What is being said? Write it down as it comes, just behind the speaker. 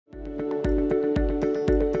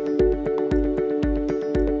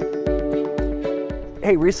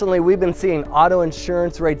Hey, recently we've been seeing auto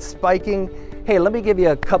insurance rates spiking. Hey, let me give you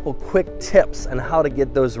a couple quick tips on how to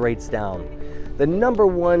get those rates down. The number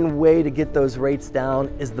one way to get those rates down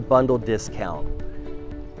is the bundle discount.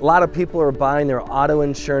 A lot of people are buying their auto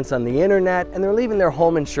insurance on the internet and they're leaving their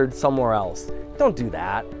home insured somewhere else. Don't do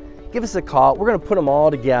that. Give us a call. We're going to put them all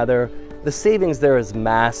together. The savings there is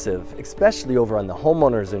massive, especially over on the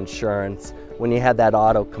homeowner's insurance when you have that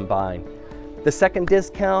auto combined. The second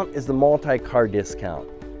discount is the multi-car discount.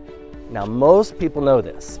 Now, most people know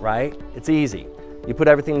this, right? It's easy. You put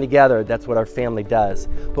everything together, that's what our family does.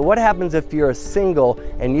 But what happens if you're a single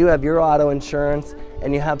and you have your auto insurance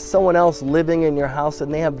and you have someone else living in your house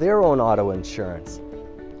and they have their own auto insurance?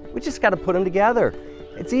 We just got to put them together.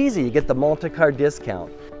 It's easy, you get the multi-car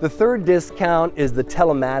discount. The third discount is the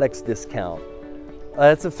telematics discount.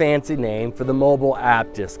 That's a fancy name for the mobile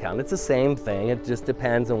app discount. It's the same thing, it just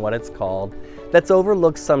depends on what it's called. That's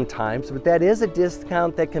overlooked sometimes, but that is a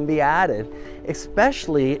discount that can be added,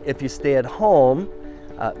 especially if you stay at home.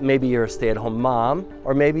 Maybe you're a stay-at-home mom,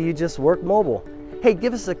 or maybe you just work mobile. Hey,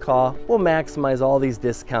 give us a call. We'll maximize all these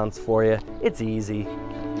discounts for you. It's easy.